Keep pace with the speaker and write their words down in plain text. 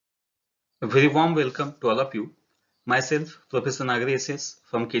A very warm welcome to all of you. Myself, Professor Nagari SS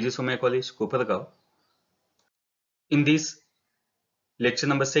from KG Somaya College, Kopargaon. In this lecture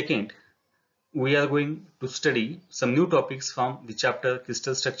number 2nd, we are going to study some new topics from the chapter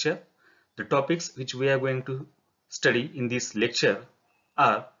Crystal Structure. The topics which we are going to study in this lecture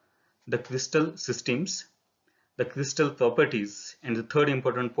are the crystal systems, the crystal properties, and the third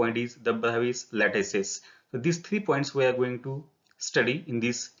important point is the Bravais Lattices. So these 3 points we are going to study in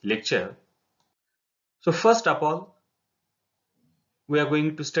this lecture. So first of all, we are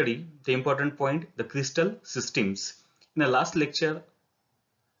going to study the important point, the crystal systems. In the last lecture,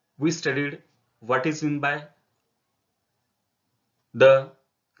 we studied what is meant by the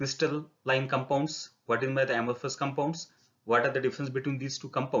crystalline compounds, what is meant by the amorphous compounds, what are the difference between these two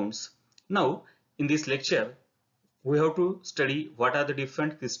compounds. Now, in this lecture, we have to study what are the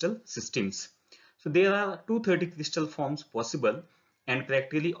different crystal systems. So there are 230 crystal forms possible and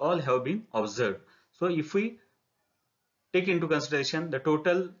practically all have been observed. So if we take into consideration the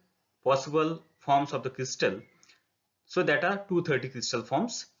total possible forms of the crystal, so that are 230 crystal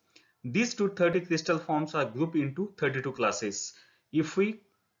forms. These 230 crystal forms are grouped into 32 classes. If we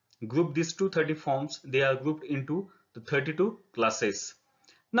group these 230 forms, they are grouped into the 32 classes.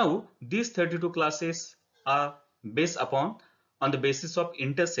 Now these 32 classes are based upon on the basis of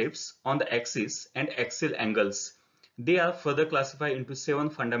intercepts on the axis and axial angles. They are further classified into 7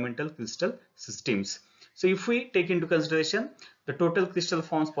 fundamental crystal systems. So if we take into consideration the total crystal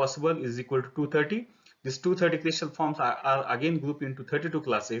forms possible is equal to 230. These 230 crystal forms are again grouped into 32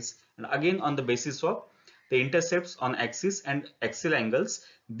 classes, and again on the basis of the intercepts on axis and axial angles,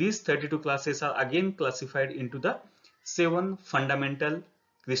 these 32 classes are again classified into the 7 fundamental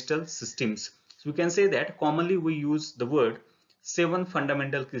crystal systems. So we can say that commonly we use the word 7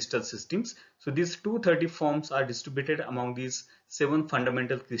 fundamental crystal systems. So these 230 forms are distributed among these 7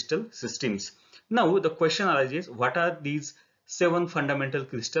 fundamental crystal systems. Now the question arises, what are these 7 fundamental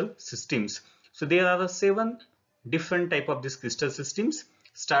crystal systems? So there are 7 different type of these crystal systems.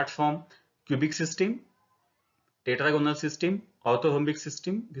 Start from cubic system, tetragonal system, orthorhombic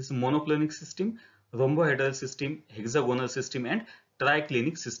system, this is monoclinic system, rhombohedral system, hexagonal system, and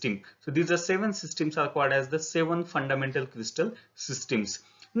triclinic system. So these are 7 systems are called as the 7 fundamental crystal systems.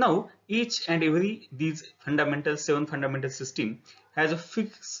 Now each and every these 7 fundamental system has a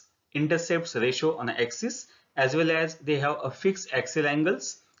fixed intercepts ratio on the axis, as well as they have a fixed axial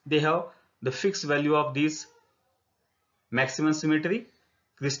angles. They have the fixed value of these maximum symmetry,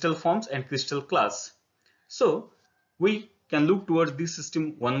 crystal forms, and crystal class. So we can look towards this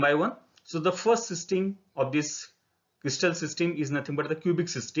system one by one. So the first system of this crystal system is nothing but the cubic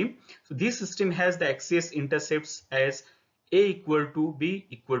system. So this system has the axis intercepts as A equal to B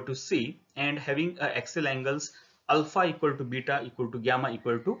equal to C, and having axial angles alpha equal to beta equal to gamma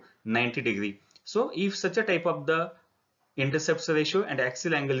equal to 90 degree. So if such a type of the intercepts ratio and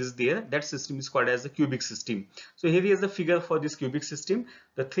axial angle is there, that system is called as the cubic system. So here is the figure for this cubic system.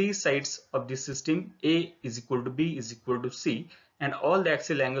 The 3 sides of this system, A is equal to B is equal to C, and all the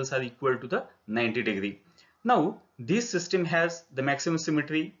axial angles are equal to the 90 degree. Now this system has the maximum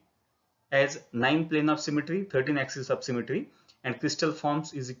symmetry as 9 plane of symmetry, 13 axis of symmetry, and crystal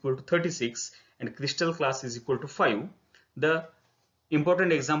forms is equal to 36, and crystal class is equal to 5. The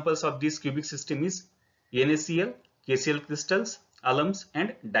important examples of this cubic system is NaCl, KCl crystals, alums,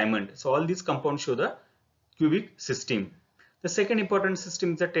 and diamond. So all these compounds show the cubic system. The second important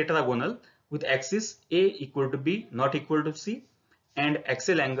system is the tetragonal with axis A equal to B not equal to C, and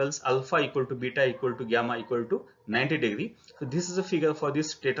axial angles alpha equal to beta equal to gamma equal to 90 degree. So this is a figure for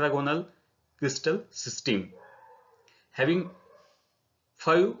this tetragonal crystal system, having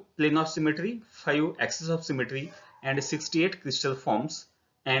 5 plane of symmetry, 5 axis of symmetry, and 68 crystal forms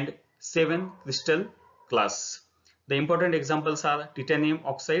and 7 crystal class. The important examples are titanium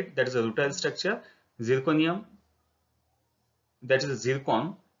oxide, that is a rutile structure, zirconium, that is a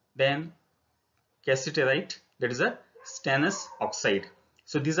zircon, then cassiterite, that is a stannous oxide.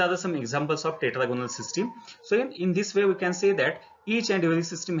 So these are some examples of tetragonal system. So in this way we can say that each and every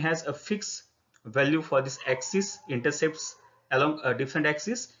system has a fixed value for this axis intercepts along a different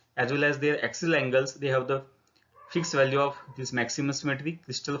axis, as well as their axial angles. They have the fixed value of this maximum symmetry,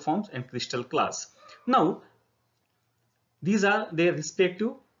 crystal forms, and crystal class. Now these are their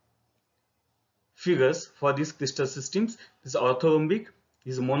respective figures for these crystal systems. This is orthorhombic,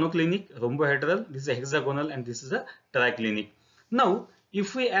 this is monoclinic, rhombohedral, this is a hexagonal, and this is a triclinic. Now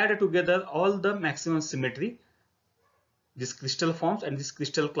if we add together all the maximum symmetry, this crystal forms and this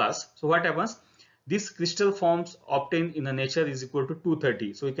crystal class, so what happens? This crystal forms obtained in the nature is equal to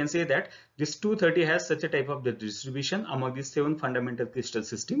 230. So we can say that this 230 has such a type of the distribution among these 7 fundamental crystal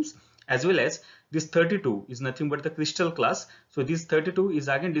systems, as well as this 32 is nothing but the crystal class. So this 32 is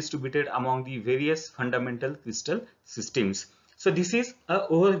again distributed among the various fundamental crystal systems. So this is an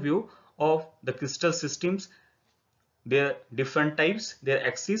overview of the crystal systems, their different types, their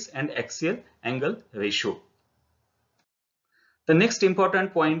axis and axial angle ratio. The next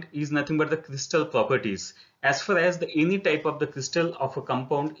important point is nothing but the crystal properties. As far as any type of the crystal of a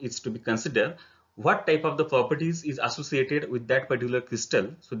compound is to be considered, what type of the properties is associated with that particular crystal,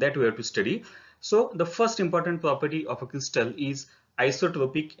 so that we have to study. So the first important property of a crystal is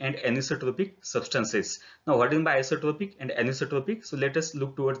isotropic and anisotropic substances. Now what is by isotropic and anisotropic? So let us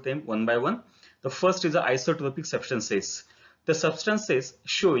look towards them one by one. The first is the isotropic substances. The substances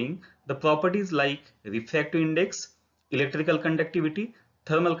showing the properties like refractive index, electrical conductivity,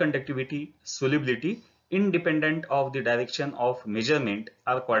 thermal conductivity, solubility, independent of the direction of measurement,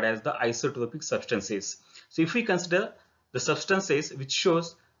 are called as the isotropic substances. So if we consider the substances which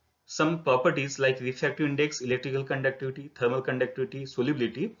shows some properties like refractive index, electrical conductivity, thermal conductivity,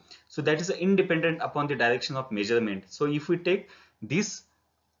 solubility, so that is independent upon the direction of measurement. So if we take these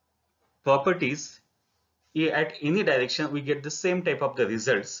properties at any direction, we get the same type of the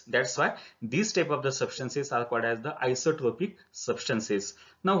results. That's why these type of the substances are called as the isotropic substances.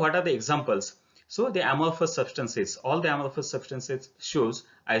 Now what are the examples? So the amorphous substances, all the amorphous substances shows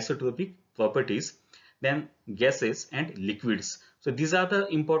isotropic properties, then gases and liquids. So these are the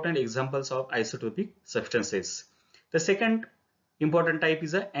important examples of isotropic substances. The second important type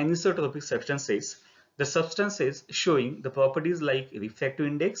is the anisotropic substances. The substances showing the properties like refractive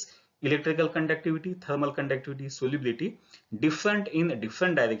index, electrical conductivity, thermal conductivity, solubility, different in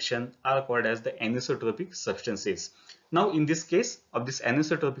different direction, are called as the anisotropic substances. Now in this case of this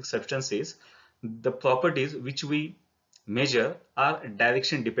anisotropic substances, the properties which we measure are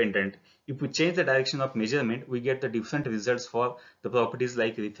direction dependent. If we change the direction of measurement, we get the different results for the properties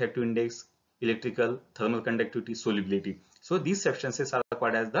like refractive index, electrical, thermal conductivity, solubility. So these substances are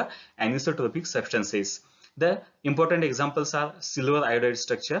called as the anisotropic substances. The important examples are silver iodide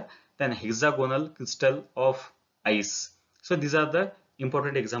structure, then hexagonal crystal of ice. So these are the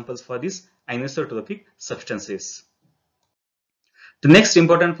important examples for these anisotropic substances. The next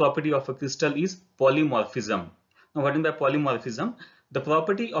important property of a crystal is polymorphism. Now what is by polymorphism? The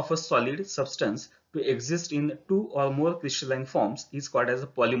property of a solid substance to exist in two or more crystalline forms is called as a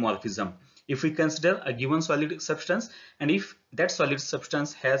polymorphism. If we consider a given solid substance, and if that solid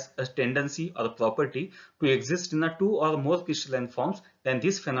substance has a tendency or a property to exist in a two or more crystalline forms, then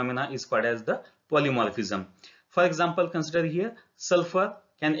this phenomena is called as the polymorphism. For example, consider here sulfur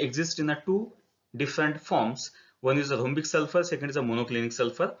can exist in a two different forms. One is a rhombic sulfur, second is a monoclinic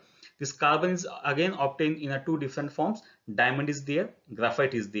sulfur. This carbon is again obtained in a two different forms. Diamond is there,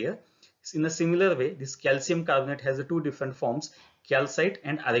 graphite is there. In a similar way, this calcium carbonate has a two different forms, calcite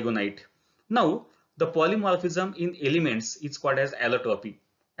and aragonite. Now, the polymorphism in elements is called as allotropy.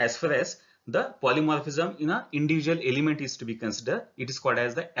 As far as the polymorphism in an individual element is to be considered, it is called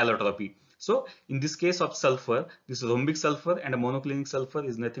as the allotropy. So in this case of sulfur, this rhombic sulfur and monoclinic sulfur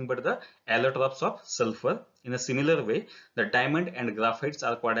is nothing but the allotropes of sulfur. In a similar way, the diamond and graphites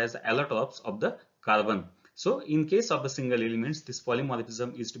are called as allotropes of the carbon. So in case of the single elements, this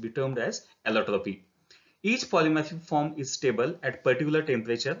polymorphism is to be termed as allotropy. Each polymorphic form is stable at particular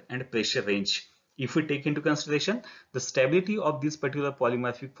temperature and pressure range. If we take into consideration the stability of these particular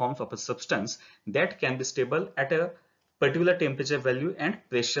polymorphic forms of a substance, that can be stable at a particular temperature value and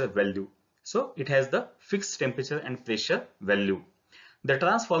pressure value. So it has the fixed temperature and pressure value. The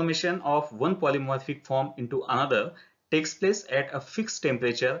transformation of one polymorphic form into another takes place at a fixed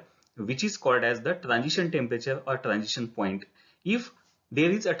temperature, which is called as the transition temperature or transition point. If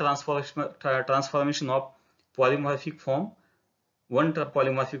there is a transformation of polymorphic form, one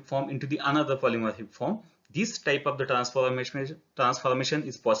polymorphic form into the another polymorphic form, this type of the transformation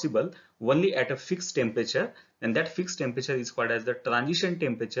is possible only at a fixed temperature, and that fixed temperature is called as the transition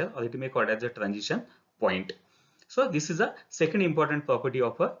temperature, or it may be called as the transition point. So this is a second important property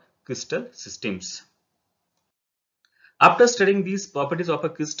of a crystal systems. After studying these properties of a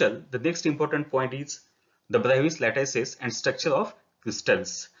crystal, the next important point is the Bravais lattices and structure of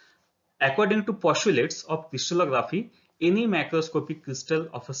crystals. According to postulates of crystallography, any macroscopic crystal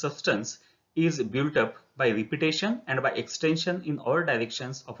of a substance is built up by repetition and by extension in all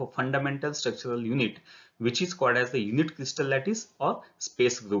directions of a fundamental structural unit, which is called as the unit crystal lattice or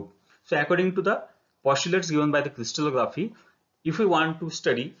space group. So according to the postulates given by the crystallography, if we want to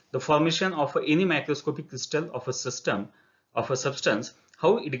study the formation of any macroscopic crystal of a system of a substance,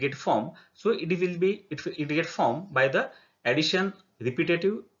 how it get formed, so it get formed by the addition,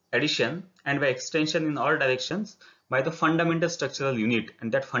 repetitive addition, and by extension in all directions by the fundamental structural unit,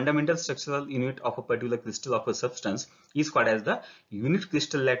 and that fundamental structural unit of a particular crystal of a substance is called as the unit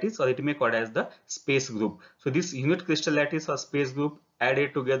crystal lattice, or it may called as the space group. So this unit crystal lattice or space group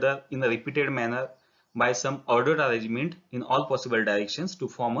added together in a repeated manner by some ordered arrangement in all possible directions to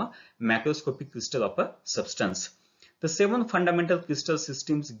form a macroscopic crystal of a substance. The 7 fundamental crystal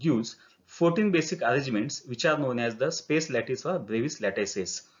systems gives 14 basic arrangements which are known as the space lattice or Bravais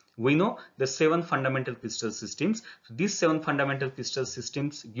lattices. We know the 7 fundamental crystal systems. So these 7 fundamental crystal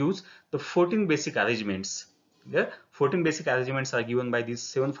systems gives the 14 basic arrangements. The 14 basic arrangements are given by these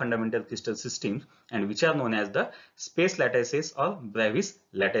 7 fundamental crystal systems, and which are known as the space lattices or Bravais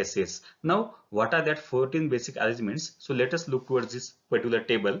lattices. Now, what are that 14 basic arrangements? So let us look towards this particular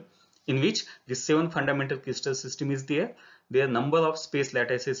table, in which the 7 fundamental crystal system is there. Their number of space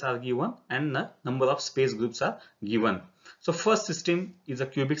lattices are given and the number of space groups are given. So first system is a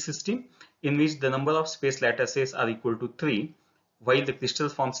cubic system, in which the number of space lattices are equal to 3, while the crystal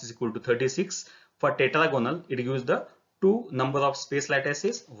forms is equal to 36. For tetragonal, it gives the 2 number of space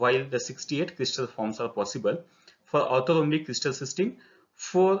lattices, while the 68 crystal forms are possible. For orthorhombic crystal system,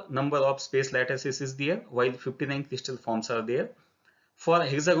 4 number of space lattices is there, while 59 crystal forms are there. For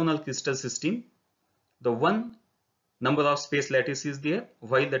hexagonal crystal system, the 1 number of space lattice is there,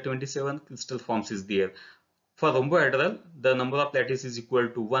 while the 27 crystal forms is there. For rhombohedral, the number of lattice is equal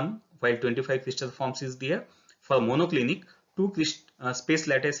to 1, while 25 crystal forms is there. For monoclinic, 2 space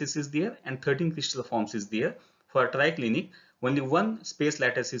lattices is there and 13 crystal forms is there. For triclinic, only 1 space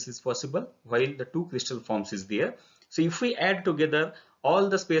lattice is possible, while the 2 crystal forms is there. So if we add together all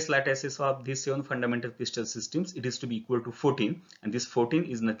the space lattices of these 7 fundamental crystal systems, it is to be equal to 14, and this 14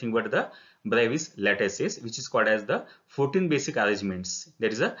 is nothing but the Bravais lattices, which is called as the 14 basic arrangements.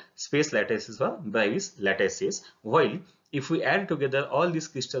 That is a space lattices or Bravais lattices. While if we add together all these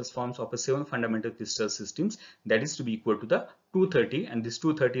crystals forms of a 7 fundamental crystal systems, that is to be equal to the 230, and this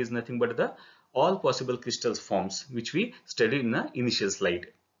 230 is nothing but the all possible crystals forms which we studied in the initial slide.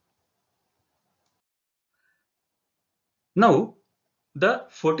 Now, the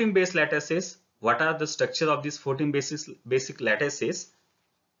 14 base lattices, what are the structure of these 14 basic lattices,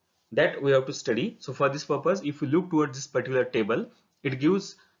 that we have to study. So for this purpose, if you look towards this particular table, it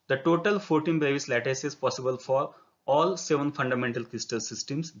gives the total 14 Bravais lattices possible for all 7 fundamental crystal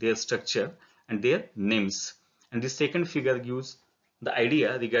systems, their structure and their names. And this second figure gives the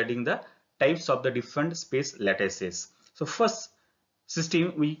idea regarding the types of the different space lattices. So first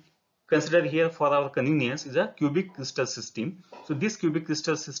system we consider here for our convenience is a cubic crystal system. So this cubic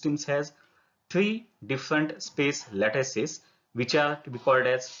crystal systems has 3 different space lattices which are to be called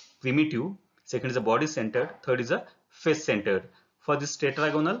as primitive, second is a body centered, third is a face centered. For this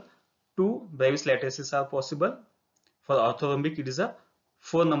tetragonal, 2 Bravais lattices are possible. For orthorhombic, it is a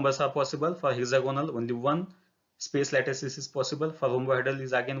 4 numbers are possible. For hexagonal, only 1 space lattice is possible. For rhombohedral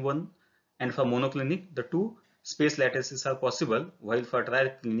is again 1, and for monoclinic, the 2 space lattices are possible, while for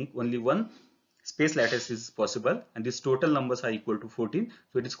triclinic only 1 space lattice is possible, and these total numbers are equal to 14.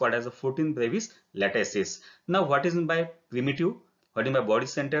 So it is called as a 14 Bravais lattices. Now what is meant by primitive, what is by body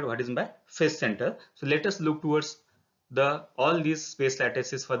center, what is by face center? So let us look towards the all these space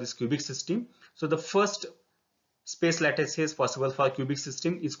lattices for this cubic system. So the first space lattices possible for cubic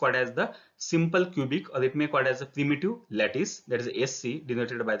system is called as the simple cubic, or it may called as a primitive lattice, that is SC,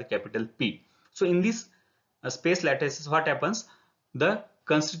 denoted by the capital P. So in this space lattices, what happens? The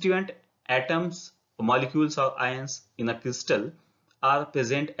constituent atoms, molecules or ions in a crystal are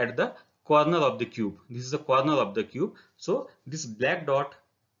present at the corner of the cube. This is the corner of the cube. So this black dot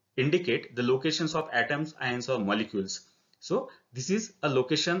indicate the locations of atoms, ions or molecules. So this is a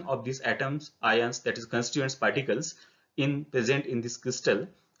location of these atoms, ions, that is constituents, particles present in this crystal.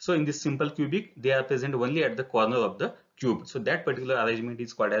 So in this simple cubic, they are present only at the corner of the cube. So that particular arrangement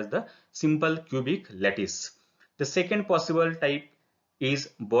is called as the simple cubic lattice. The second possible type is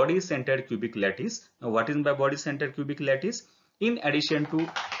body centered cubic lattice. Now what is by body centered cubic lattice? In addition to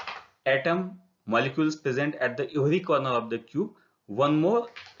atom, molecules present at the every corner of the cube, one more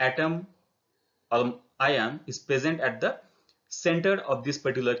atom or ion is present at the center of this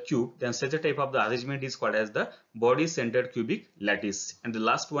particular cube, then such a type of the arrangement is called as the body centered cubic lattice. And the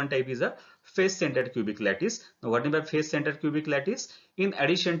last one type is a face centered cubic lattice. Now what is by face centered cubic lattice? In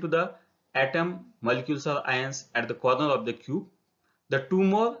addition to the atom, molecules or ions at the corner of the cube, the 2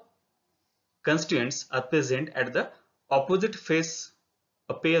 more constituents are present at the opposite face,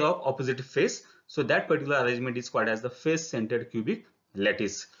 a pair of opposite face. So that particular arrangement is called as the face centered cubic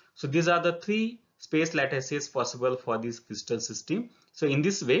lattice. So these are the 3 space lattices possible for this crystal system. So in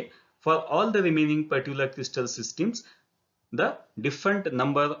this way, for all the remaining particular crystal systems, the different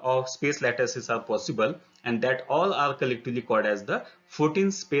number of space lattices are possible, and that all are collectively called as the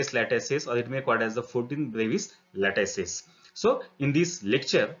 14 space lattices, or it may be called as the 14 Bravais lattices. So in this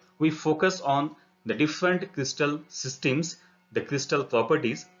lecture we focus on the different crystal systems, the crystal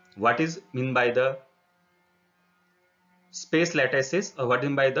properties, what is meant by the space lattices, or what is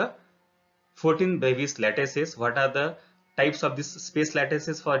meant by the 14 Bravais lattices, what are the types of these space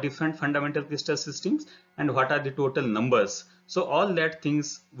lattices for different fundamental crystal systems, and what are the total numbers. So all that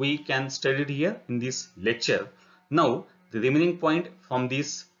things we can study here in this lecture. Now the remaining point from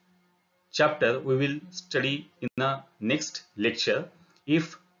this chapter we will study in the next lecture.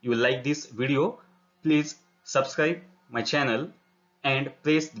 If you like this video, please subscribe my channel and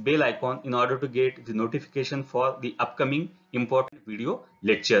press the bell icon in order to get the notification for the upcoming important video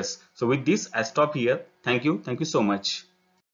lectures. So with this I stop here. Thank you so much.